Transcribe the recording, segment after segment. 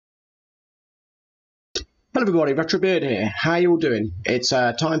Hello everybody, Retrobeard here. How you all doing? It's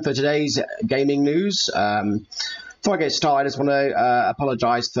time for today's gaming news. Before I get started, I just want to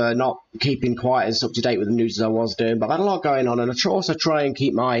apologise for not keeping quite as up to date with the news as I was doing, but I've had a lot going on, and I also try and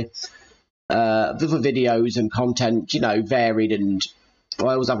keep my other videos and content, you know, varied, and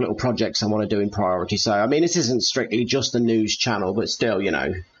I always have little projects I want to do in priority. So, I mean, this isn't strictly just a news channel, but still, you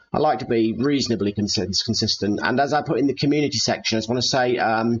know, I like to be reasonably consistent. And as I put in the community section, I just want to say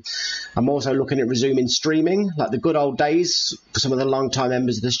I'm also looking at resuming streaming, like the good old days for some of the long-time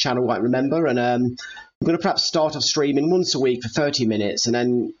members of this channel might remember. And I'm going to perhaps start off streaming once a week for 30 minutes and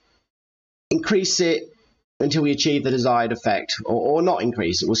then increase it until we achieve the desired effect, or not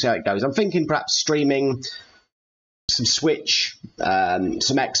increase it. We'll see how it goes. I'm thinking perhaps streaming some Switch, some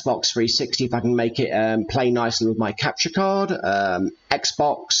Xbox 360 if I can make it play nicely with my capture card,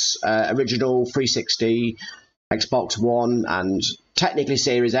 Xbox original 360, Xbox One, and technically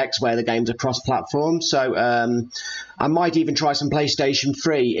Series X where the games are cross-platform. So I might even try some PlayStation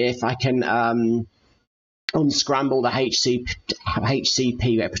 3 if I can unscramble the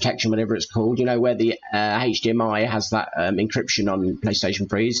HCP protection, whatever it's called, you know, where the HDMI has that encryption on PlayStation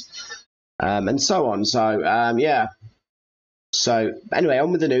 3s, and so on. So yeah. So anyway,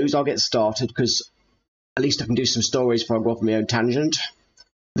 on with the news. I'll get started because at least I can do some stories before I go off on my own tangent.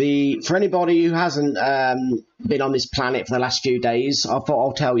 For anybody who hasn't been on this planet for the last few days, I thought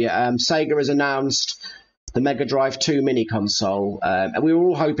I'll tell you. Sega has announced the Mega Drive 2 mini console, and we were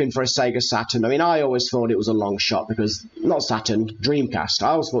all hoping for a Sega Saturn. I mean, I always thought it was a long shot because, not Saturn, Dreamcast.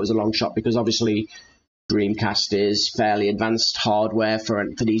 I always thought it was a long shot because obviously Dreamcast is fairly advanced hardware for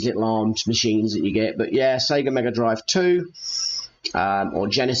these little ARM machines that you get. But yeah, Sega Mega Drive 2, or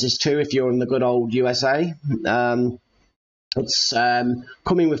Genesis 2 if you're in the good old USA. It's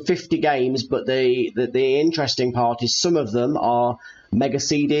coming with 50 games, but the interesting part is some of them are Mega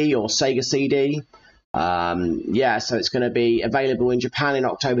CD or Sega CD. Yeah, so it's going to be available in Japan in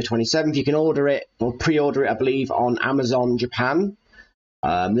October 27th. You can order it or pre-order it, I believe, on Amazon Japan.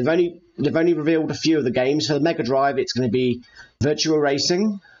 They've only revealed a few of the games. For the Mega Drive, it's going to be Virtua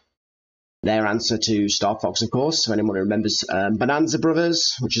Racing, their answer to Star Fox, of course, so anyone who remembers. Bonanza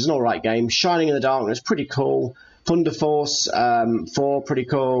Brothers, which is an alright game. Shining in the Darkness, pretty cool. Thunder Force 4, pretty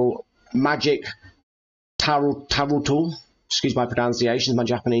cool. Magic Tarutul, excuse my pronunciation, my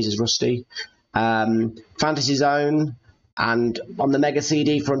Japanese is rusty. Fantasy Zone. And on the Mega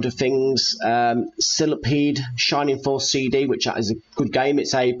CD front of things, Silipede Shining Force CD, which is a good game.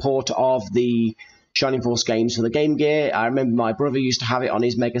 It's a port of the Shining Force games for the Game Gear. I remember my brother used to have it on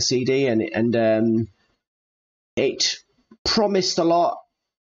his Mega CD, and it promised a lot,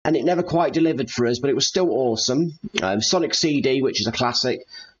 and it never quite delivered for us, but it was still awesome. Sonic CD, which is a classic.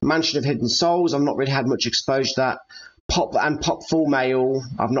 Mansion of Hidden Souls, I've not really had much exposure to that. Pop Full Mail,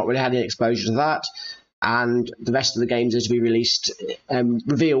 I've not really had any exposure to that. And the rest of the games are to be released,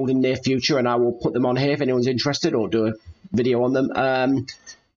 revealed in the near future, and I will put them on here if anyone's interested, or do a video on them.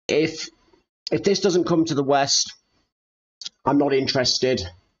 If this doesn't come to the West, I'm not interested.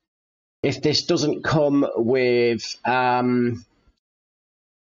 If this doesn't come with, you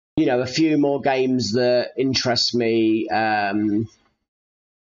know, a few more games that interest me,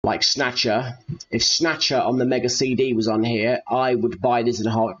 like Snatcher. If Snatcher on the Mega CD was on here, I would buy this in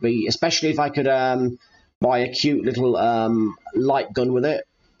a heartbeat, especially if I could buy a cute little light gun with it,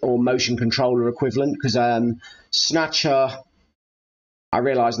 or motion controller equivalent, because Snatcher, I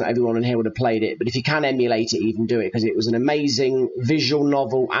realise not everyone in here would have played it, but if you can emulate it, even do it, because it was an amazing visual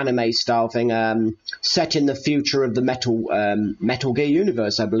novel anime style thing, set in the future of the Metal Gear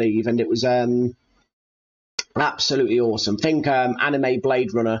universe, I believe, and it was absolutely awesome. Think anime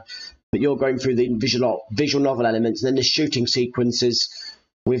Blade Runner, but you're going through the visual novel elements, and then the shooting sequences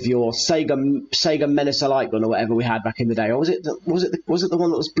with your Sega Menacer light gun or whatever we had back in the day. Or was it the one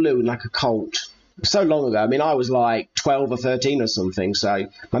that was blue and like a Colt? So long ago. I mean, I was like 12 or 13 or something, so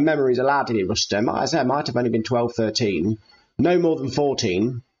my memory's allowed to be rusty. I might have only been 12, 13, no more than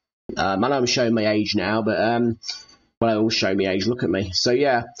 14. I know I'm showing my age now, but well, it will show me age. Look at me. So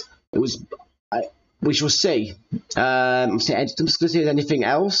yeah, it was. We shall see. Let's see if there's anything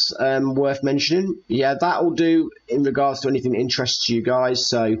else worth mentioning. Yeah, that'll do in regards to anything that interests you guys.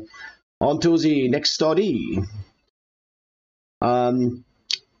 So, on to the next story. Don't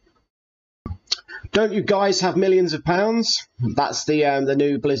you guys have millions of pounds? That's the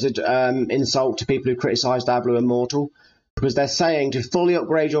new Blizzard insult to people who criticise Diablo Immortal, because they're saying to fully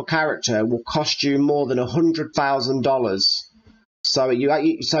upgrade your character will cost you more than $100,000.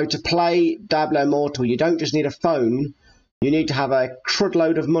 So to play Diablo Immortal, you don't just need a phone, you need to have a crud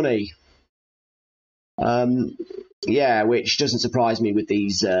load of money. Yeah, which doesn't surprise me with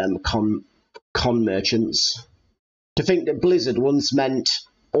these con merchants. To think that Blizzard once meant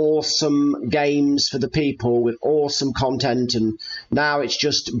awesome games for the people with awesome content, and now it's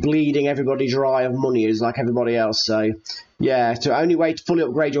just bleeding everybody dry of money, is like everybody else. So yeah, the only way to fully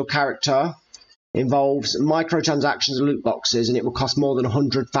upgrade your character involves microtransactions and loot boxes, and it will cost more than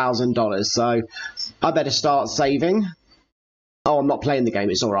 $100,000. So I better start saving. Oh, I'm not playing the game,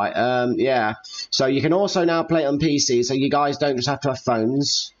 it's alright. Yeah, so you can also now play it on PC, so you guys don't just have to have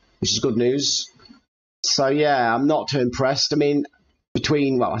phones, which is good news. So yeah, I'm not too impressed. I mean,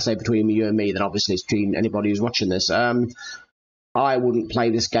 I say between you and me, then obviously it's between anybody who's watching this. I wouldn't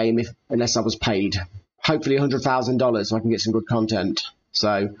play this game unless I was paid. Hopefully $100,000 so I can get some good content.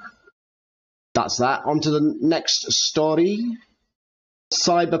 So that's that. On to the next story.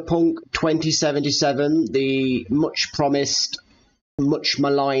 Cyberpunk 2077, the much promised, much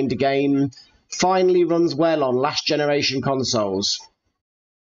maligned game, finally runs well on last generation consoles.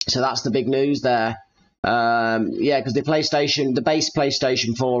 So that's the big news there. Yeah, because the base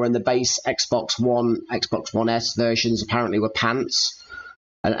PlayStation 4 and the base Xbox One S versions apparently were pants.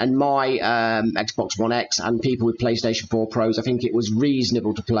 And my Xbox One X and people with PlayStation 4 Pros, I think it was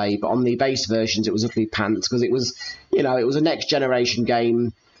reasonable to play, but on the base versions it was utterly pants, because it was, you know, it was a next generation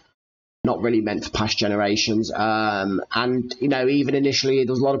game, not really meant for past generations. And, you know, even initially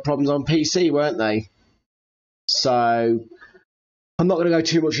there was a lot of problems on PC, weren't they? So I'm not going to go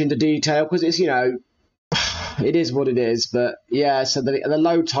too much into detail, because it's, you know, it is what it is. But yeah, so the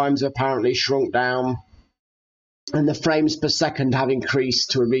load times have apparently shrunk down, and the frames per second have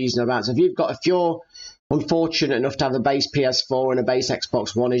increased to a reasonable amount. So if you're unfortunate enough to have a base PS4 and a base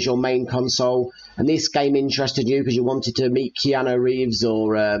Xbox One as your main console, and this game interested you because you wanted to meet Keanu Reeves,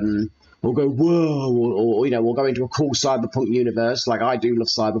 or go whoa, or you know, or go into a cool cyberpunk universe, like I do love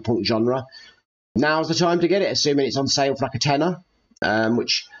cyberpunk genre, now's the time to get it, assuming it's on sale for like a tenner,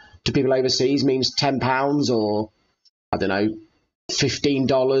 which to people overseas means £10, or I don't know,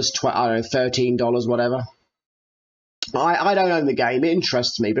 $15, I don't know, $13, whatever. I don't own the game, it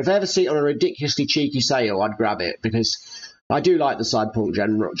interests me, but if I ever see it on a ridiculously cheeky sale, I'd grab it, because I do like the cyberpunk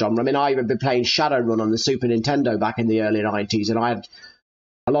genre. I mean, I even been playing Shadowrun on the Super Nintendo back in the early 90s, and I had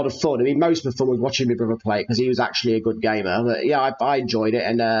a lot of fun. I mean, most of the fun was watching my brother play it, because he was actually a good gamer. But yeah, I enjoyed it,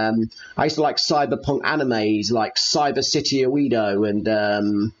 and I used to like cyberpunk animes, like Cyber City Oedo,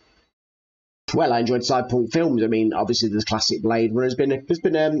 and well, I enjoyed cyberpunk films. I mean, obviously there's classic Blade Runner. There's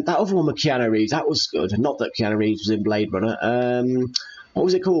been that other one with Keanu Reeves. That was good. Not that Keanu Reeves was in Blade Runner. What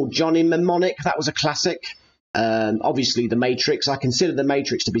was it called? Johnny Mnemonic. That was a classic. Obviously The Matrix. I consider The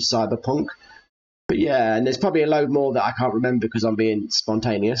Matrix to be cyberpunk. But yeah, and there's probably a load more that I can't remember because I'm being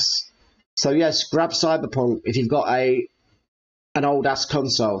spontaneous. So yes, grab Cyberpunk if you've got an old ass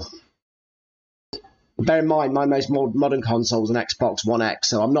console. Bear in mind, my most modern console is an Xbox One X,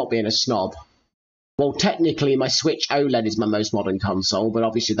 so I'm not being a snob. Well, technically, my Switch OLED is my most modern console, but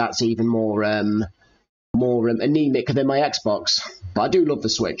obviously that's even more anemic than my Xbox. But I do love the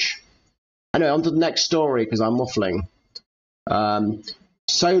Switch. Anyway, on to the next story, because I'm muffling.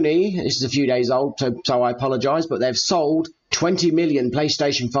 Sony, this is a few days old, so I apologise, but they've sold 20 million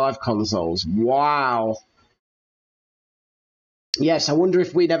PlayStation 5 consoles. Wow. Yes, I wonder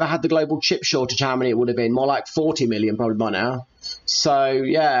if we'd ever had the global chip shortage, how many it would have been. More like 40 million probably by now. So,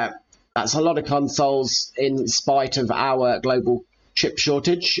 yeah, that's a lot of consoles in spite of our global chip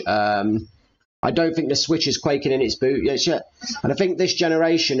shortage. I don't think the Switch is quaking in its boot yet. And I think this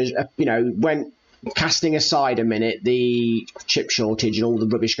generation is, you know, when casting aside a minute the chip shortage and all the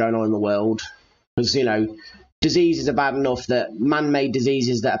rubbish going on in the world, because, you know, diseases are bad enough, that man-made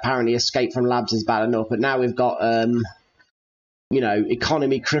diseases that apparently escape from labs is bad enough, but now we've got, you know,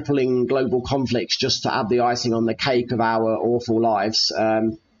 economy-crippling global conflicts just to add the icing on the cake of our awful lives.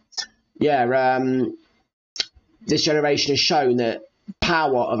 This generation has shown that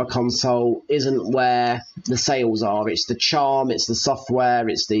power of a console isn't where the sales are. It's the charm, it's the software,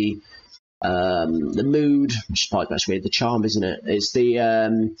 it's the mood, which is probably best really the charm, isn't it? It's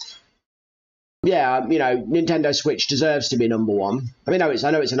the yeah, you know, Nintendo Switch deserves to be number one. I mean,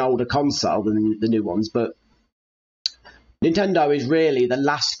 I know it's an older console than the new ones, but Nintendo is really the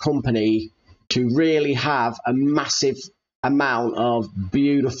last company to really have a massive amount of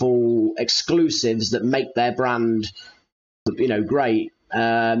beautiful exclusives that make their brand, you know, great.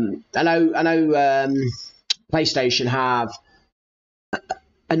 I know PlayStation have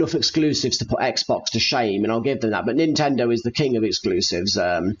enough exclusives to put Xbox to shame, and I'll give them that, but Nintendo is the king of exclusives.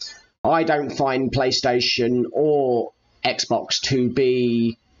 I don't find PlayStation or Xbox to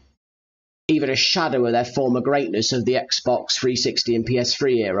be even a shadow of their former greatness of the Xbox 360 and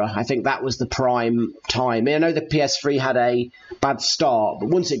PS3 era. I think that was the prime time. I know the PS3 had a bad start, but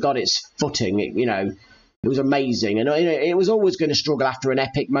once it got its footing, it was amazing. And it was always going to struggle after an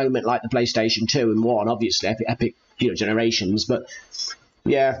epic moment like the PlayStation 2 and 1, obviously, epic generations. But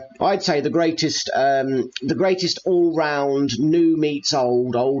yeah, I'd say the greatest all-round new meets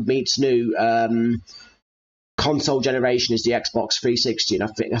old meets new console generation is the Xbox 360, and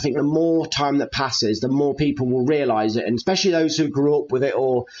I think the more time that passes, the more people will realise it, and especially those who grew up with it,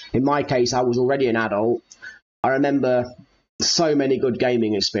 or in my case, I was already an adult. I remember so many good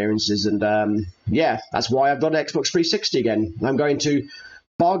gaming experiences, and yeah, that's why I've got an Xbox 360 again. I'm going to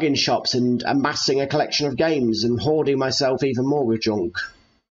bargain shops and amassing a collection of games and hoarding myself even more with junk.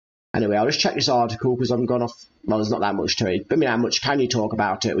 Anyway, I'll just check this article because I've gone off. Well, there's not that much to it. I mean, how much can you talk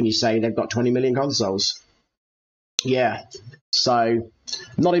about it when you say they've got 20 million consoles? Yeah, so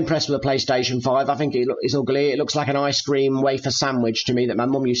not impressed with the PlayStation 5. I think it's ugly. It looks like an ice cream wafer sandwich to me that my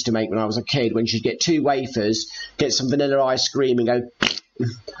mum used to make when I was a kid, when she'd get 2 wafers, get some vanilla ice cream and go...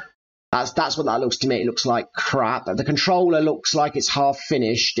 That's what that looks to me. It looks like crap. The controller looks like it's half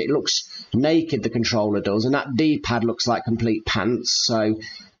finished. It looks naked, the controller does, and that D-pad looks like complete pants. So,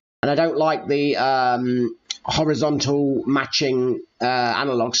 and I don't like the horizontal matching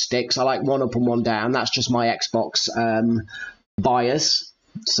analog sticks. I like one up and one down. That's just my Xbox bias.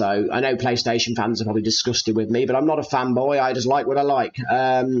 So I know PlayStation fans are probably disgusted with me, but I'm not a fanboy. I just like what I like.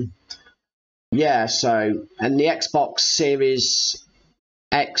 Yeah, so, and the Xbox Series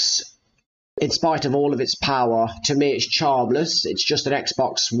X, in spite of all of its power, to me it's charmless. It's just an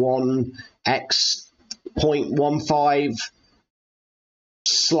Xbox One X 0.15,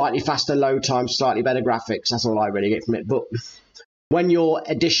 slightly faster load time, slightly better graphics. That's all I really get from it. But when your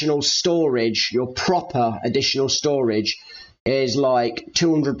additional storage, your proper additional storage, is like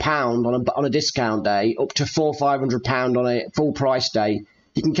 £200 on a discount day, up to £400-500 on a full price day,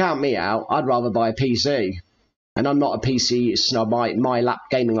 you can count me out. I'd rather buy a PC. And I'm not a PC snob. My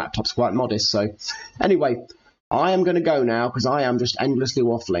gaming laptop's quite modest. So anyway, I am going to go now because I am just endlessly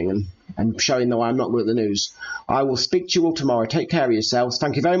waffling and showing that I'm not good at the news. I will speak to you all tomorrow. Take care of yourselves.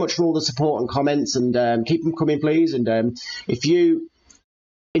 Thank you very much for all the support and comments, and keep them coming, please. And if you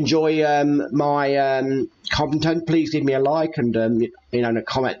enjoy my content, please give me a like and a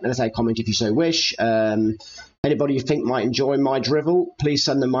comment. Let's say comment if you so wish. Anybody you think might enjoy my drivel, please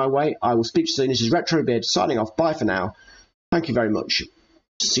send them my way. I will speak to you soon. This is Retrobeard signing off. Bye for now. Thank you very much.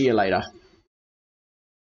 See you later.